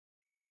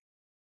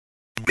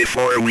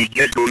before we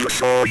get to the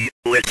song,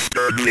 let's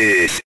turn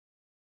this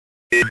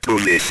into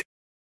this.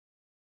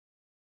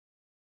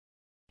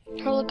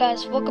 Hello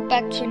guys, welcome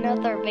back to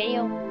another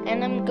video,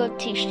 and I'm going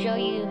to show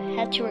you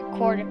how to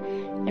record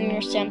on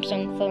your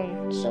Samsung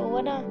phone.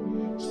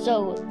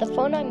 So the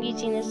phone I'm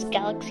using is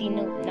Galaxy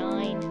Note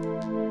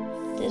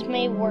 9. This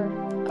may work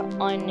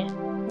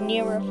on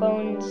newer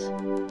phones.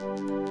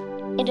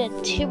 And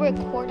to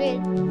record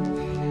it,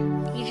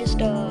 you just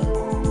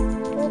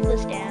pull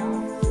this down,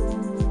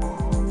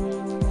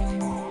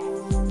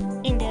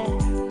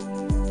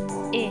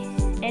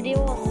 and it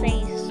will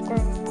say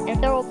screen,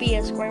 and there will be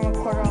a screen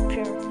recorder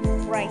option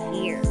right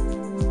here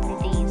in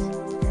these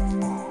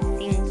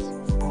things,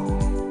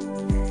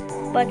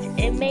 but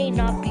it may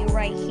not be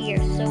right here.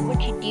 So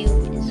what you do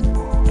is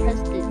press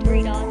the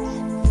three dots,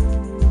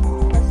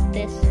 press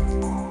this,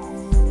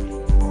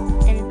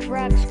 and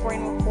drag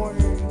screen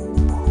recorder,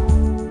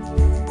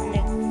 and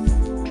then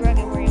drag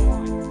it where you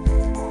want,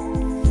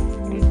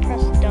 and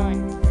press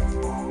done.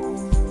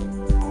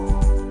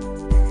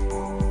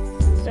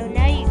 So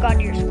now you got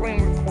your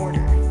screen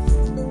recorder.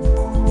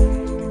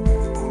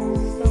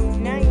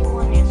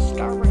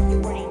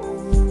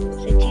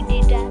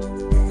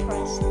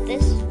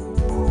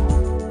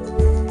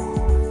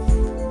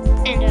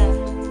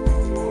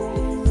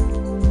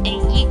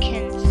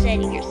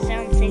 Your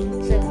sound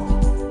setting, so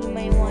you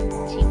may want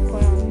to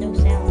put on no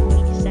sound,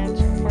 media sounds,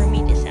 or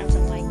media sounds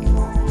alike.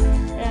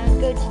 And I'm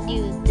going to do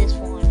this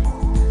one.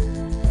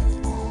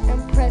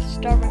 And press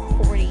start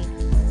recording.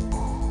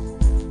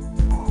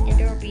 And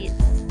there will be a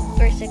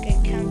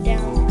 3-second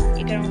countdown.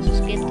 You can also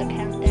skip the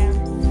countdown.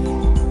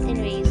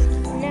 Anyways,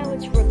 now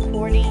it's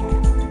recording.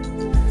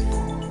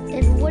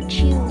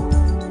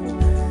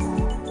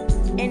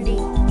 And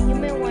you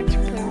may want to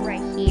put it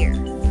right here.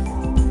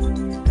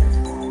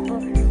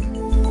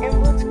 And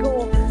let's go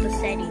over the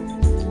settings.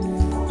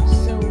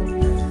 So,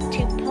 to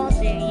pause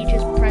it, you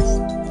just press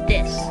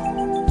this.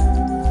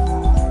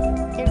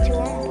 And to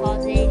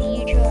unpause it,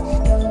 you just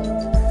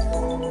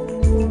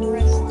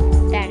press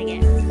that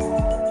again.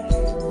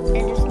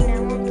 And it's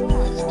now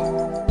unpaused.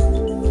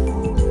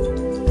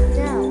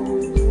 Now,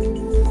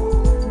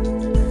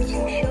 to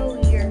show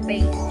your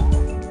face,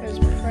 just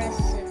press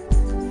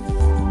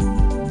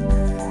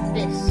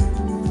this,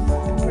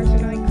 the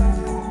person icon.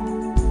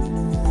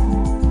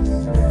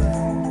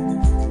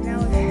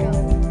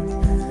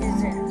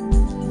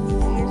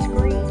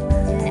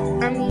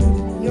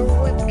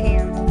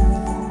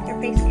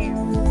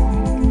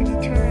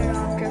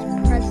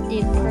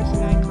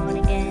 Person icon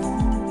again.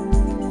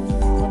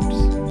 Whoops.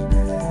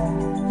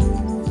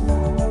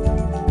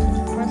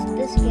 Press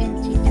this again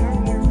to turn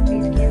your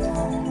face cam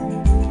off.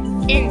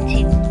 And to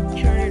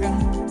turn it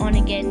on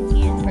again,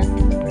 you press the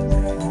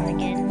person icon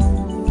again.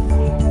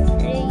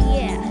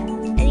 Yeah.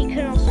 And you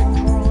can also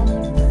draw.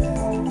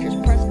 Just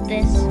press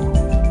this.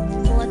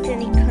 Select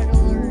any color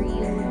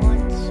you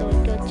want. So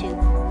go to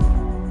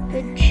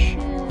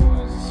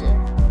choose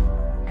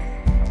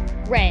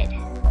red.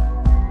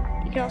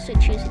 You can also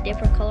choose a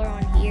different color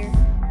on here,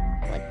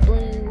 like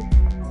blue,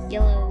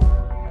 yellow.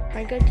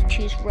 I'm going to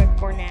choose red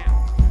for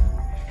now.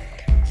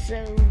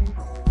 So,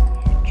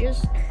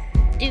 just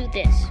do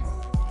this.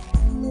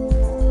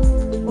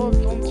 Well,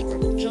 don't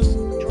scribble, just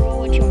draw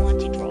what you want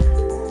to draw.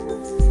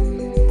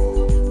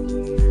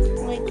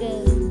 Like, for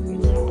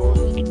example,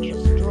 you can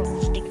just draw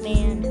a stick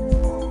man.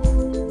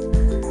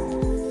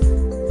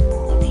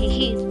 Okay,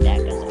 he's that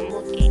because I'm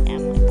looking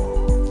at my phone.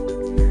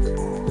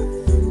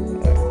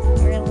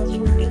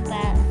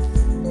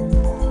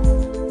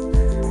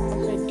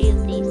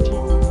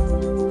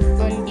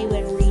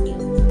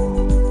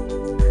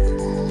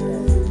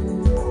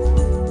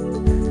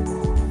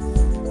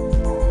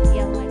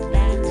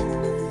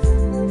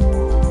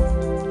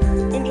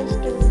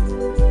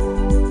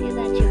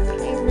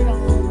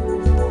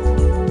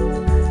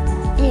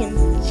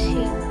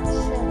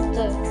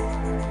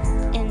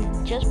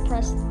 Just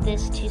press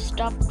this to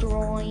stop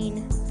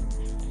drawing,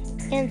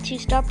 and to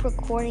stop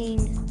recording,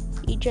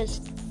 you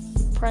just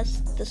press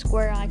the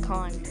square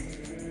icon.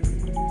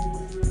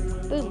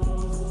 Boom!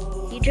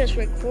 You just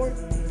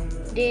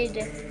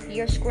recorded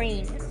your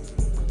screen.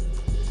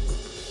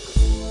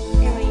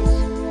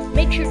 Anyways,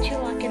 make sure to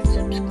like and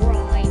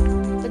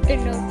subscribe with the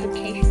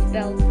notification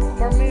bell